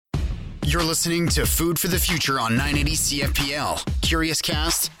You're listening to Food for the Future on 980 CFPL, Curious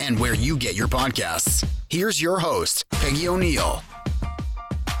Cast, and where you get your podcasts. Here's your host, Peggy O'Neill.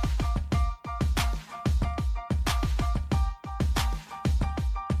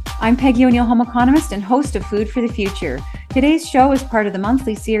 I'm Peggy O'Neill, home economist and host of Food for the Future. Today's show is part of the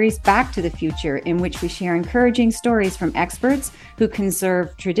monthly series Back to the Future, in which we share encouraging stories from experts who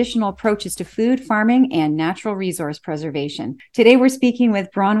conserve traditional approaches to food, farming, and natural resource preservation. Today, we're speaking with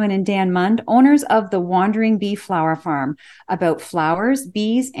Bronwyn and Dan Mund, owners of the Wandering Bee Flower Farm, about flowers,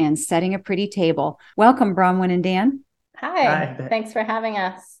 bees, and setting a pretty table. Welcome, Bronwyn and Dan. Hi. Thanks for having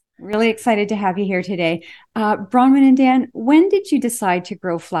us. Really excited to have you here today. Bronwyn and Dan, when did you decide to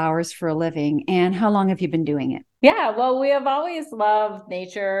grow flowers for a living, and how long have you been doing it? Yeah, well, we have always loved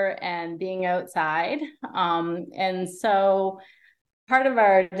nature and being outside. And so part of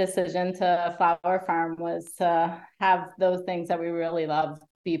our decision to flower farm was to have those things that we really love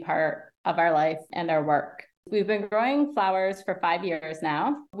be part of our life and our work. We've been growing flowers for 5 years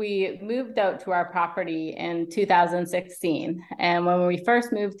now. We moved out to our property in 2016. And when we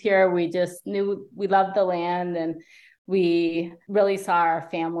first moved here, we just knew we loved the land and we really saw our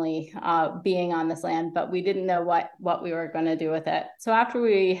family being on this land, but we didn't know what we were going to do with it. So after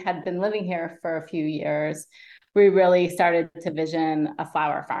we had been living here for a few years, we really started to vision a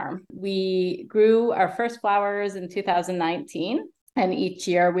flower farm. We grew our first flowers in 2019. And each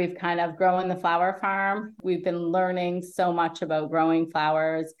year we've kind of grown the flower farm. We've been learning so much about growing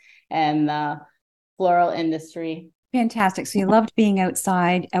flowers and the floral industry. Fantastic. So you loved being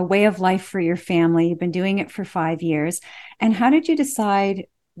outside, a way of life for your family. You've been doing it for 5 years. And how did you decide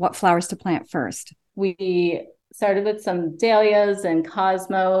what flowers to plant first? We started with some dahlias and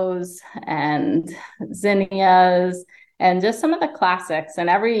cosmos and zinnias and just some of the classics. And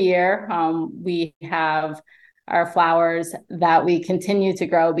every year we have our flowers that we continue to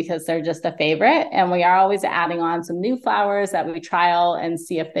grow because they're just a favorite. And we are always adding on some new flowers that we trial and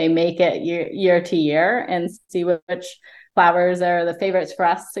see if they make it year to year and see which flowers are the favorites for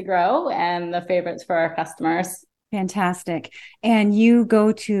us to grow and the favorites for our customers. Fantastic. And you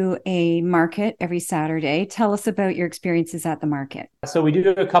go to a market every Saturday. Tell us about your experiences at the market. So we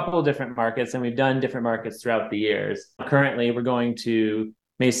do a couple of different markets, and we've done different markets throughout the years. Currently, we're going to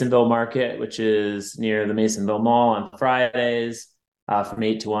Masonville Market, which is near the Masonville Mall on Fridays from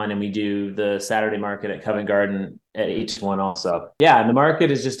 8 to 1. And we do the Saturday market at Covent Garden at 8 to 1 also. Yeah, and the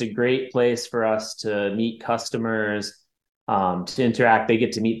market is just a great place for us to meet customers, to interact. They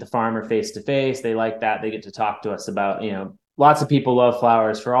get to meet the farmer face to face. They like that. They get to talk to us about, lots of people love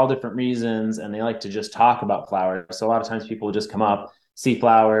flowers for all different reasons, and they like to just talk about flowers. So a lot of times people will just come up, see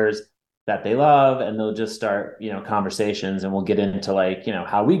flowers that they love, and they'll just start, conversations, and we'll get into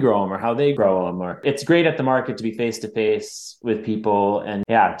how we grow them or how they grow them. Or it's great at the market to be face to face with people and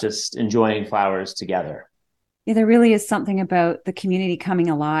just enjoying flowers together. Yeah, there really is something about the community coming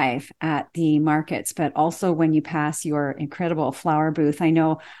alive at the markets, but also when you pass your incredible flower booth. I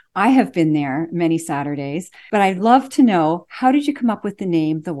know I have been there many Saturdays, but I'd love to know, how did you come up with the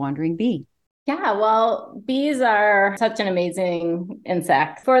name, The Wandering Bee? Yeah, well, bees are such an amazing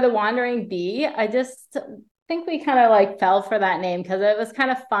insect. For the Wandering Bee, I just think we kind of fell for that name because it was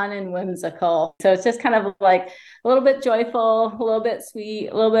kind of fun and whimsical. So it's just kind of a little bit joyful, a little bit sweet,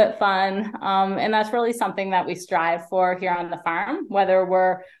 a little bit fun. And that's really something that we strive for here on the farm, whether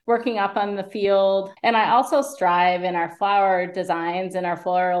we're working up on the field. And I also strive in our flower designs and our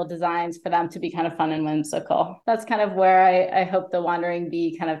floral designs for them to be kind of fun and whimsical. That's kind of where I hope the Wandering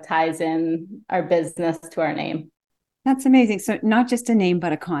Bee kind of ties in our business to our name. That's amazing. So not just a name,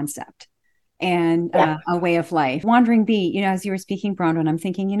 but a concept. And a way of life. Wandering bee, as you were speaking, Bronwyn, I'm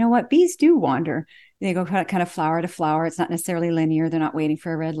thinking, what? Bees do wander. They go kind of flower to flower. It's not necessarily linear. They're not waiting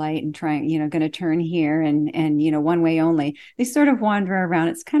for a red light and trying, going to turn here and one way only. They sort of wander around.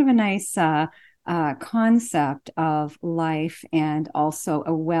 It's kind of a nice concept of life, and also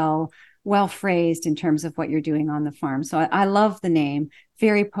a well phrased in terms of what you're doing on the farm. So I love the name,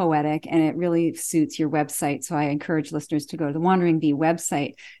 very poetic, and it really suits your website. So I encourage listeners to go to the Wandering Bee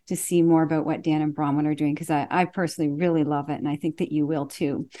website to see more about what Dan and Bronwyn are doing, because I personally really love it, and I think that you will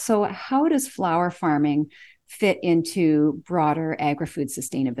too. So how does flower farming fit into broader agri-food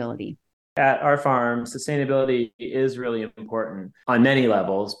sustainability? At our farm, sustainability is really important on many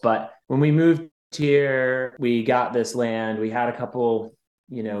levels. But when we moved here, we got this land. We had a couple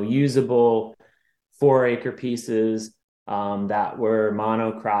usable 4-acre pieces that were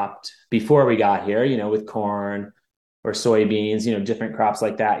monocropped before we got here, with corn or soybeans, different crops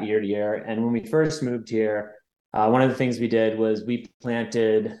like that year to year. And when we first moved here, one of the things we did was we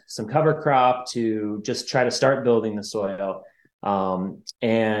planted some cover crop to just try to start building the soil.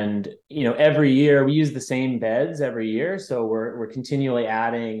 And every year we use the same beds every year, so we're continually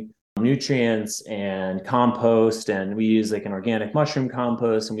adding nutrients and compost, and we use like an organic mushroom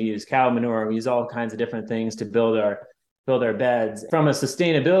compost, and we use cow manure, and we use all kinds of different things to build our beds. From a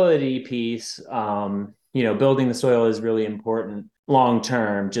sustainability piece, building the soil is really important long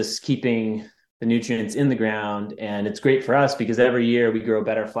term, just keeping the nutrients in the ground. And it's great for us because every year we grow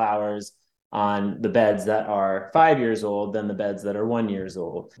better flowers on the beds that are 5 years old than the beds that are 1 year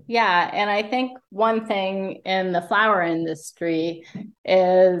old. Yeah. And I think one thing in the flower industry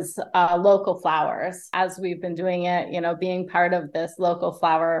is local flowers, as we've been doing it, being part of this local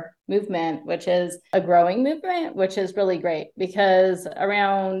flower movement, which is a growing movement, which is really great because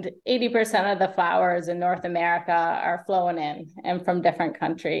around 80% of the flowers in North America are flown in and from different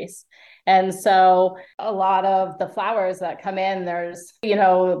countries. And so a lot of the flowers that come in, there's,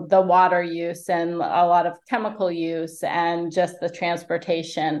 the water use and a lot of chemical use and just the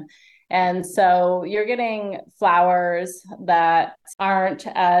transportation. And so you're getting flowers that aren't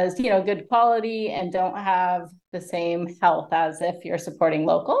as, good quality and don't have the same health as if you're supporting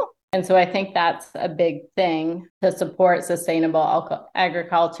local. And so I think that's a big thing to support sustainable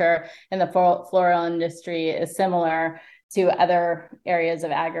agriculture. And the floral industry is similar to other areas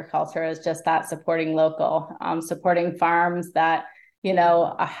of agriculture, is just that supporting local, supporting farms that,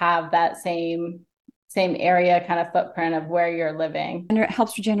 have that same area kind of footprint of where you're living. And it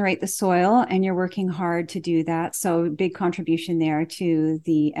helps regenerate the soil, and you're working hard to do that. So big contribution there to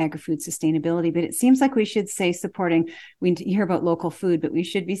the agri-food sustainability. But it seems like we should say we hear about local food, but we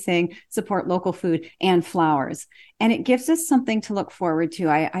should be saying support local food and flowers. And it gives us something to look forward to.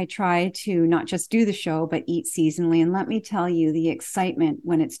 I try to not just do the show, but eat seasonally. And let me tell you, the excitement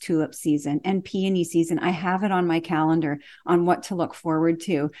when it's tulip season and peony season, I have it on my calendar on what to look forward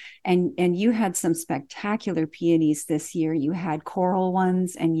to. And you had some spectacular peonies this year. You had coral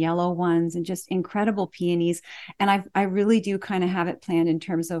ones and yellow ones and just incredible peonies. And I really do kind of have it planned in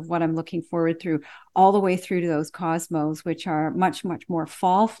terms of what I'm looking forward through all the way through to those cosmos, which are much, much more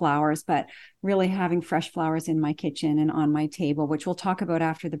fall flowers, but really having fresh flowers in my kitchen and on my table, which we'll talk about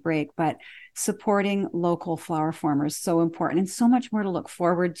after the break. But supporting local flower farmers, so important, and so much more to look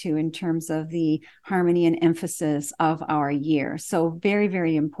forward to in terms of the harmony and emphasis of our year. So very,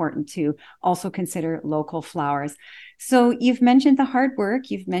 very important to also consider local flowers. So you've mentioned the hard work,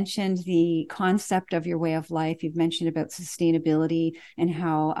 you've mentioned the concept of your way of life, you've mentioned about sustainability and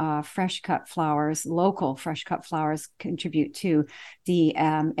how fresh cut flowers, local fresh cut flowers contribute to the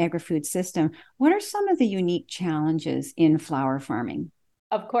agri-food system. What are some of the unique challenges in flower farming?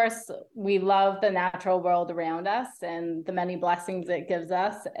 Of course, we love the natural world around us and the many blessings it gives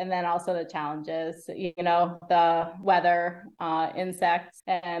us. And then also the challenges, the weather, insects,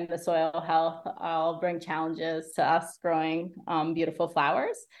 and the soil health all bring challenges to us growing beautiful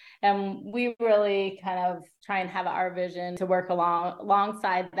flowers. And we really kind of try and have our vision to work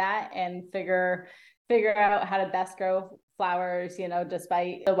alongside that and figure out how to best grow flowers,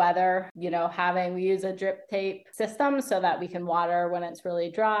 despite the weather, we use a drip tape system so that we can water when it's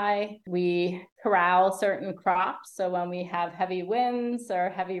really dry. We corral certain crops. So when we have heavy winds or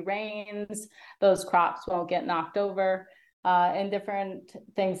heavy rains, those crops won't get knocked over. And different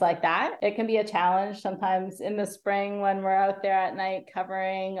things like that. It can be a challenge sometimes in the spring when we're out there at night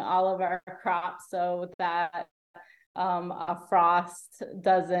covering all of our crops so that a frost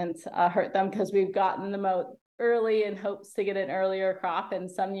doesn't hurt them, because we've gotten them out early in hopes to get an earlier crop.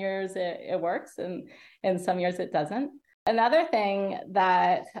 And some years it works and some years it doesn't. Another thing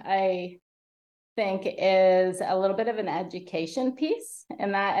that I think is a little bit of an education piece.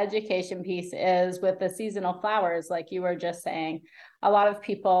 And that education piece is with the seasonal flowers, like you were just saying. A lot of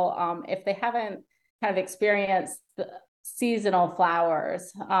people, if they haven't kind of experienced the seasonal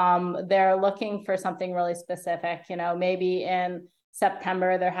flowers, they're looking for something really specific. Maybe in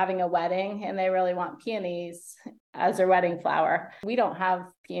September, they're having a wedding and they really want peonies as their wedding flower. We don't have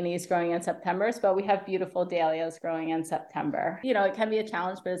peonies growing in September, but we have beautiful dahlias growing in September. It can be a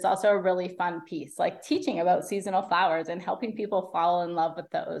challenge, but it's also a really fun piece, like teaching about seasonal flowers and helping people fall in love with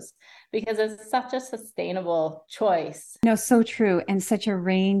those, because it's such a sustainable choice. So true. And such a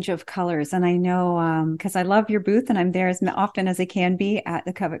range of colors. And I know, because I love your booth and I'm there as often as I can be at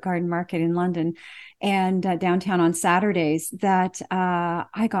the Covent Garden Market in London and downtown on Saturdays, that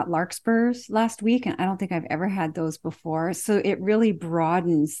I got larkspurs last week. And I don't think I've ever had those before. So it really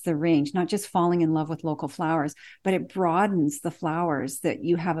broadens the range, not just falling in love with local flowers, but it broadens the flowers that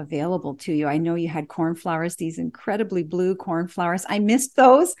you have available to you. I know you had cornflowers, these incredibly blue cornflowers. I missed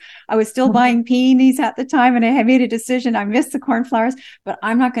those. I was still buying peonies at the time, and I had made a decision. I missed the cornflowers, but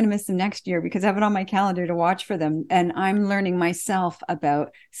I'm not going to miss them next year because I have it on my calendar to watch for them. And I'm learning myself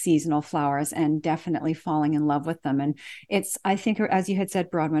about seasonal flowers and definitely falling in love with them. And it's, I think, as you had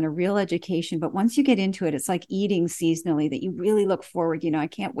said, Bronwyn, a real education. But once you get into it, it's like eating seasonally, that you really look forward. I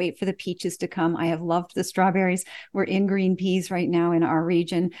can't wait for the peaches to come. I have loved the strawberries. We're in green peas right now in our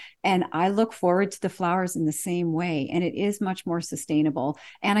region. And I look forward to the flowers in the same way. And it is much more sustainable.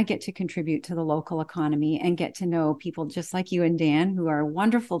 And I get to contribute to the local economy and get to know people just like you and Dan, who are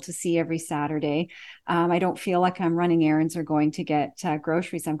wonderful to see every Saturday. I don't feel like I'm running errands or going to get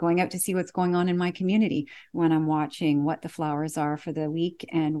groceries. I'm going out to see what's going on in my community when I'm watching what the flowers are for the week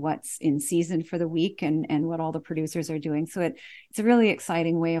and what's in season for the week and what all the producers are doing. So it's a really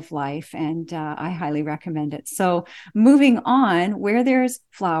exciting way of life, and I highly recommend it. So moving on, where there's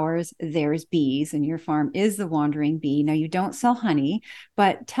flowers, there's bees, and your farm is the Wandering Bee. Now, you don't sell honey,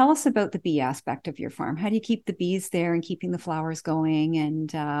 but tell us about the bee aspect of your farm. How do you keep the bees there and keeping the flowers going,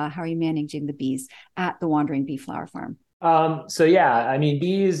 and how are you managing the bees at the Wandering Bee Flower Farm? So yeah, I mean,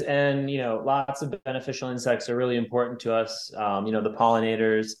 bees and, lots of beneficial insects are really important to us, the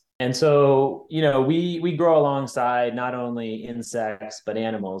pollinators. And so, we grow alongside not only insects, but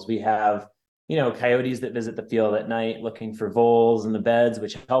animals. We have, coyotes that visit the field at night looking for voles in the beds,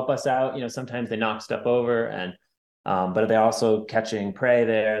 which help us out. Sometimes they knock stuff over, and but they're also catching prey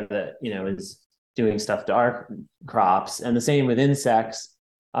there that, is doing stuff to our crops. And the same with insects.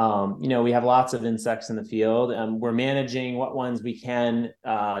 We have lots of insects in the field, and we're managing what ones we can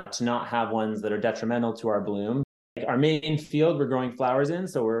to not have ones that are detrimental to our bloom. Like our main field, we're growing flowers in.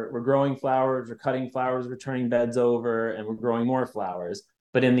 So we're growing flowers, we're cutting flowers, we're turning beds over, and we're growing more flowers.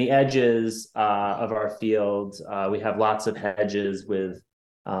 But in the edges of our field, we have lots of hedges with,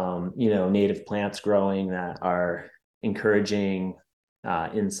 native plants growing that are encouraging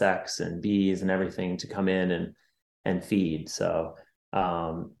insects and bees and everything to come in and feed. So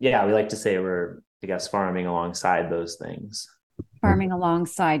we like to say we're, farming alongside those things. Farming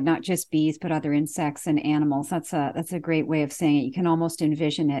alongside not just bees, but other insects and animals. That's a great way of saying it. You can almost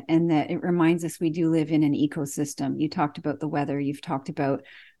envision it. And that it reminds us we do live in an ecosystem. You talked about the weather. You've talked about,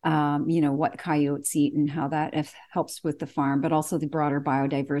 what coyotes eat and how that helps with the farm, but also the broader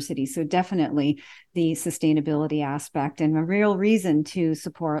biodiversity. So definitely the sustainability aspect, and a real reason to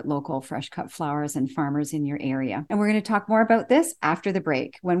support local fresh cut flowers and farmers in your area. And we're going to talk more about this after the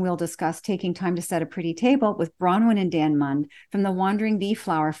break, when we'll discuss taking time to set a pretty table with Bronwyn and Dan Mund from the Wandering Bee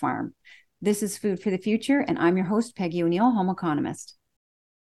Flower Farm. This is Food for the Future, and I'm your host, Peggy O'Neill, home economist.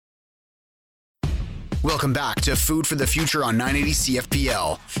 Welcome back to Food for the Future on 980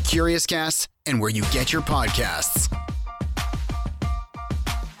 CFPL, Curious Cast, and where you get your podcasts.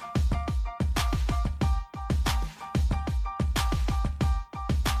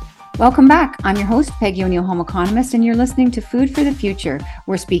 Welcome back. I'm your host, Peggy O'Neill, home economist, and you're listening to Food for the Future.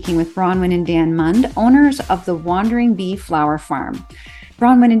 We're speaking with Bronwyn and Dan Mund, owners of the Wandering Bee Flower Farm.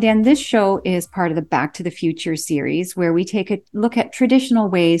 Bronwyn and Dan, this show is part of the Back to the Future series, where we take a look at traditional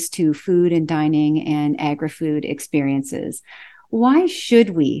ways to food and dining and agri-food experiences. Why should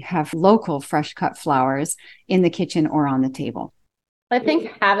we have local fresh cut flowers in the kitchen or on the table? I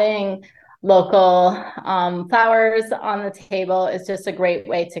think having local flowers on the table is just a great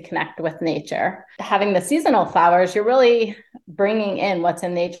way to connect with nature. Having the seasonal flowers, you're really bringing in what's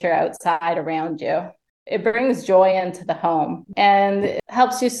in nature outside around you. It brings joy into the home and it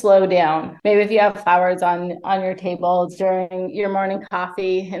helps you slow down. Maybe if you have flowers on your table during your morning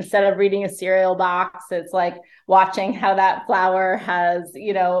coffee, instead of reading a cereal box, it's like watching how that flower has,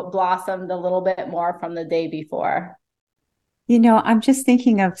 blossomed a little bit more from the day before. I'm just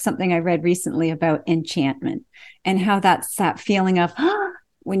thinking of something I read recently about enchantment and how that's that feeling of,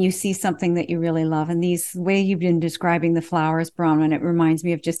 when you see something that you really love. And the way you've been describing the flowers, Bronwyn, it reminds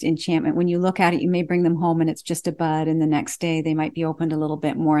me of just enchantment. When you look at it, you may bring them home and it's just a bud, and the next day they might be opened a little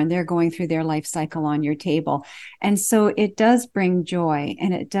bit more, and they're going through their life cycle on your table. And so it does bring joy,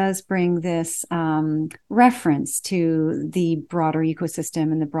 and it does bring this reference to the broader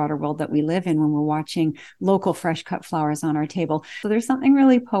ecosystem and the broader world that we live in when we're watching local fresh cut flowers on our table. So there's something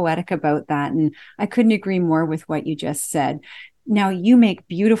really poetic about that. And I couldn't agree more with what you just said. Now, you make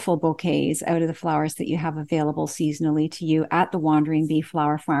beautiful bouquets out of the flowers that you have available seasonally to you at the Wandering Bee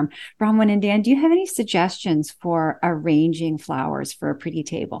Flower Farm. Bronwyn and Dan, do you have any suggestions for arranging flowers for a pretty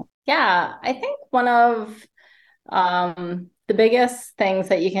table? Yeah, I think one of the biggest things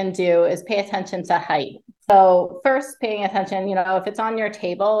that you can do is pay attention to height. So first, paying attention, if it's on your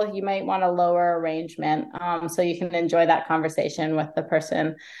table, you might want a lower arrangement, so you can enjoy that conversation with the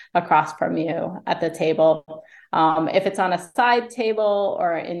person across from you at the table. If it's on a side table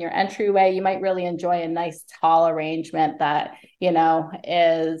or in your entryway, you might really enjoy a nice tall arrangement that,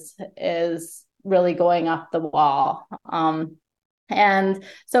 is really going up the wall. And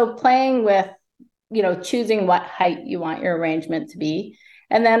so playing with, choosing what height you want your arrangement to be.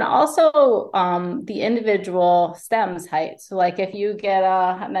 And then also the individual stems height. So like if you get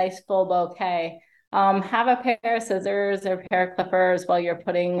a nice full bouquet, have a pair of scissors or pair of clippers while you're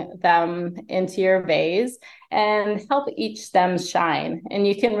putting them into your vase and help each stem shine. And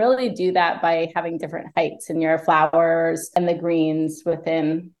you can really do that by having different heights in your flowers and the greens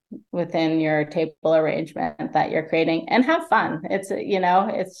within your table arrangement that you're creating, and have fun. It's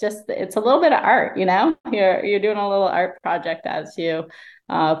it's a little bit of art. You're doing a little art project as you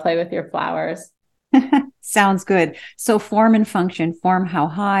play with your flowers. Sounds good. So form and function. Form, how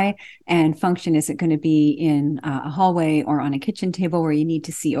high, and function, is it going to be in a hallway or on a kitchen table where you need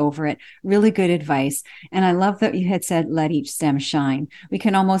to see over it? Really good advice. And I love that you had said, let each stem shine. We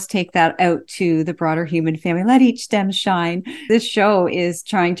can almost take that out to the broader human family. Let each stem shine. This show is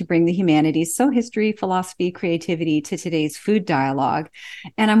trying to bring the humanities, so history, philosophy, creativity, to today's food dialogue.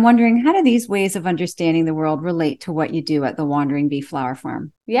 And I'm wondering, how do these ways of understanding the world relate to what you do at the Wandering Bee Flower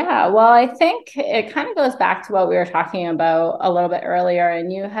Farm? Yeah, well, I think it kind of goes back to what we were talking about a little bit earlier,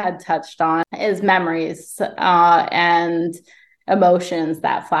 and you had touched on, is memories and emotions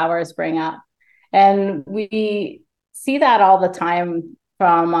that flowers bring up. And we see that all the time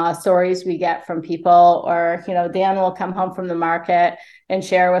from stories we get from people, or, Dan will come home from the market and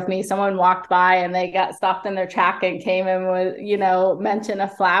share with me, someone walked by and they got stopped in their track and came and would, mention a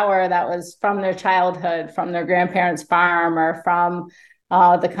flower that was from their childhood, from their grandparents' farm, or from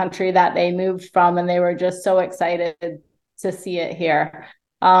the country that they moved from, and they were just so excited to see it here.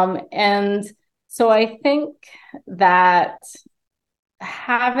 And so I think that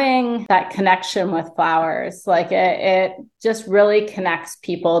having that connection with flowers, like it just really connects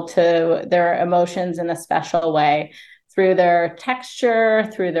people to their emotions in a special way, through their texture,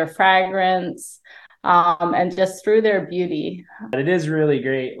 through their fragrance, and just through their beauty. It is really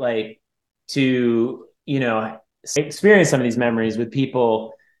great, like, to, experience some of these memories with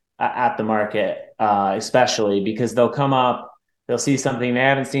people at the market, especially because they'll come up, they'll see something they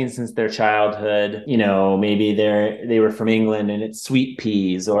haven't seen since their childhood. Maybe they were from England and it's sweet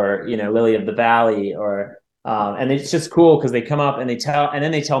peas, or, lily of the valley, or and it's just cool because they come up and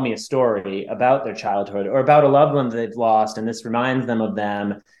then they tell me a story about their childhood or about a loved one that they've lost, and this reminds them of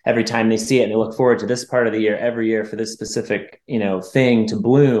them every time they see it, and they look forward to this part of the year every year for this specific thing to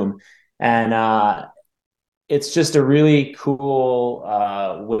bloom. And it's just a really cool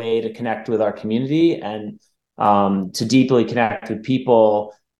way to connect with our community, and to deeply connect with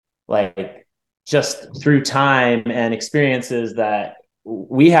people, like, just through time and experiences that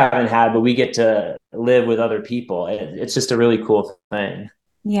we haven't had, but we get to live with other people. It's just a really cool thing.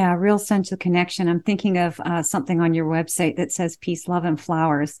 Yeah, real sense of connection. I'm thinking of something on your website that says peace, love, and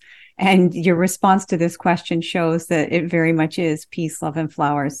flowers. And your response to this question shows that it very much is peace, love, and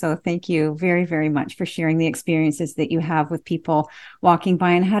flowers. So thank you very, very much for sharing the experiences that you have with people walking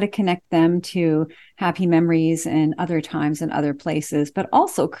by, and how to connect them to happy memories and other times and other places, but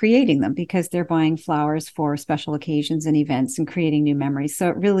also creating them because they're buying flowers for special occasions and events and creating new memories. So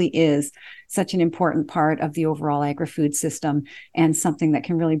it really is such an important part of the overall agri-food system, and something that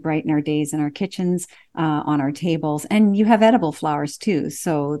can really brighten our days in our kitchens, on our tables. And you have edible flowers too.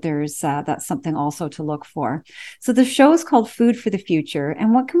 So that's something also to look for. So the show is called Food for the Future.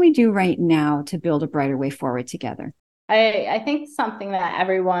 And what can we do right now to build a brighter way forward together? I think something that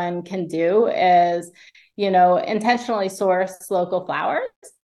everyone can do is, intentionally source local flowers.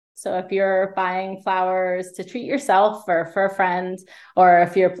 So if you're buying flowers to treat yourself or for a friend, or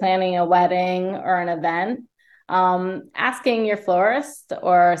if you're planning a wedding or an event, asking your florist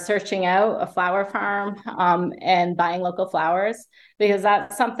or searching out a flower farm, and buying local flowers, because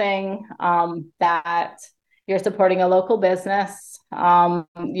that's something that you're supporting a local business,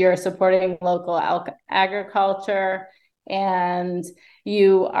 you're supporting local agriculture, and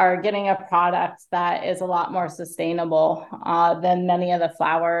you are getting a product that is a lot more sustainable than many of the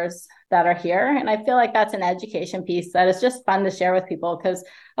flowers that are here. And I feel like that's an education piece that is just fun to share with people, because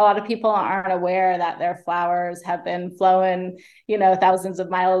a lot of people aren't aware that their flowers have been flown, thousands of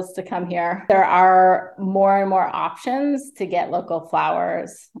miles to come here. There are more and more options to get local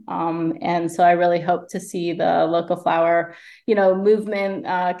flowers. And so I really hope to see the local flower, movement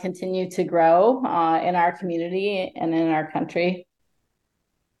continue to grow in our community and in our country.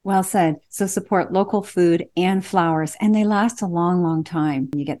 Well said. So support local food and flowers, and they last a long, long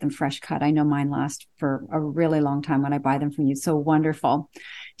time. You get them fresh cut. I know mine last for a really long time when I buy them from you. So wonderful.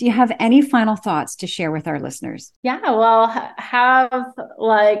 Do you have any final thoughts to share with our listeners? Yeah, well, have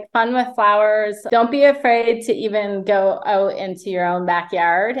like fun with flowers. Don't be afraid to even go out into your own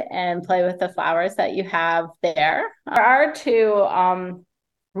backyard and play with the flowers that you have there. There are two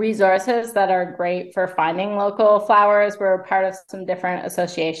resources that are great for finding local flowers. We're part of some different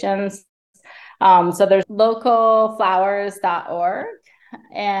associations. So there's localflowers.org,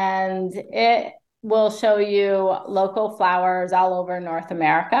 and it will show you local flowers all over North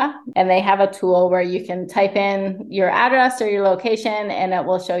America. And they have a tool where you can type in your address or your location, and it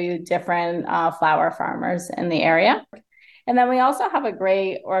will show you different flower farmers in the area. And then we also have a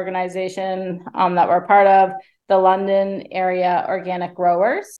great organization that we're part of, the London Area Organic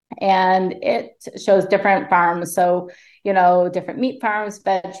Growers, and it shows different farms. So, different meat farms,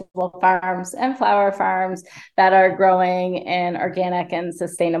 vegetable farms, and flower farms that are growing in organic and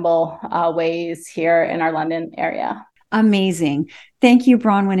sustainable ways here in our London area. Amazing. Thank you,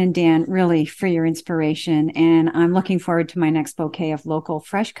 Bronwyn and Dan, really for your inspiration. And I'm looking forward to my next bouquet of local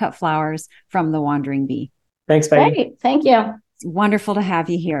fresh cut flowers from the Wandering Bee. Thanks, Peggy. Great. Thank you. It's wonderful to have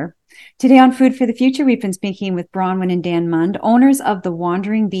you here. Today on Food for the Future, we've been speaking with Bronwyn and Dan Mund, owners of the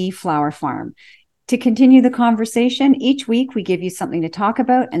Wandering Bee Flower Farm. To continue the conversation, each week we give you something to talk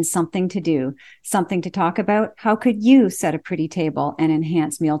about and something to do. Something to talk about: how could you set a pretty table and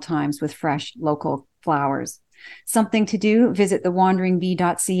enhance meal times with fresh local flowers? Something to do: visit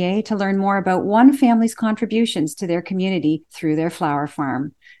thewanderingbee.ca to learn more about one family's contributions to their community through their flower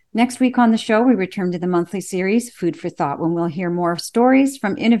farm. Next week on the show, we return to the monthly series, Food for Thought, when we'll hear more stories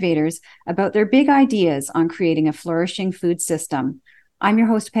from innovators about their big ideas on creating a flourishing food system. I'm your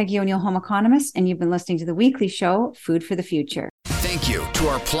host, Peggy O'Neill, home economist, and you've been listening to the weekly show, Food for the Future. Thank you to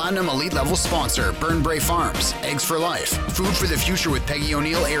our Platinum Elite Level sponsor, Burnbrae Farms, Eggs for Life. Food for the Future with Peggy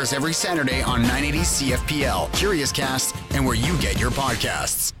O'Neill airs every Saturday on 980 CFPL, Curious Cast, and where you get your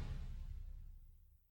podcasts.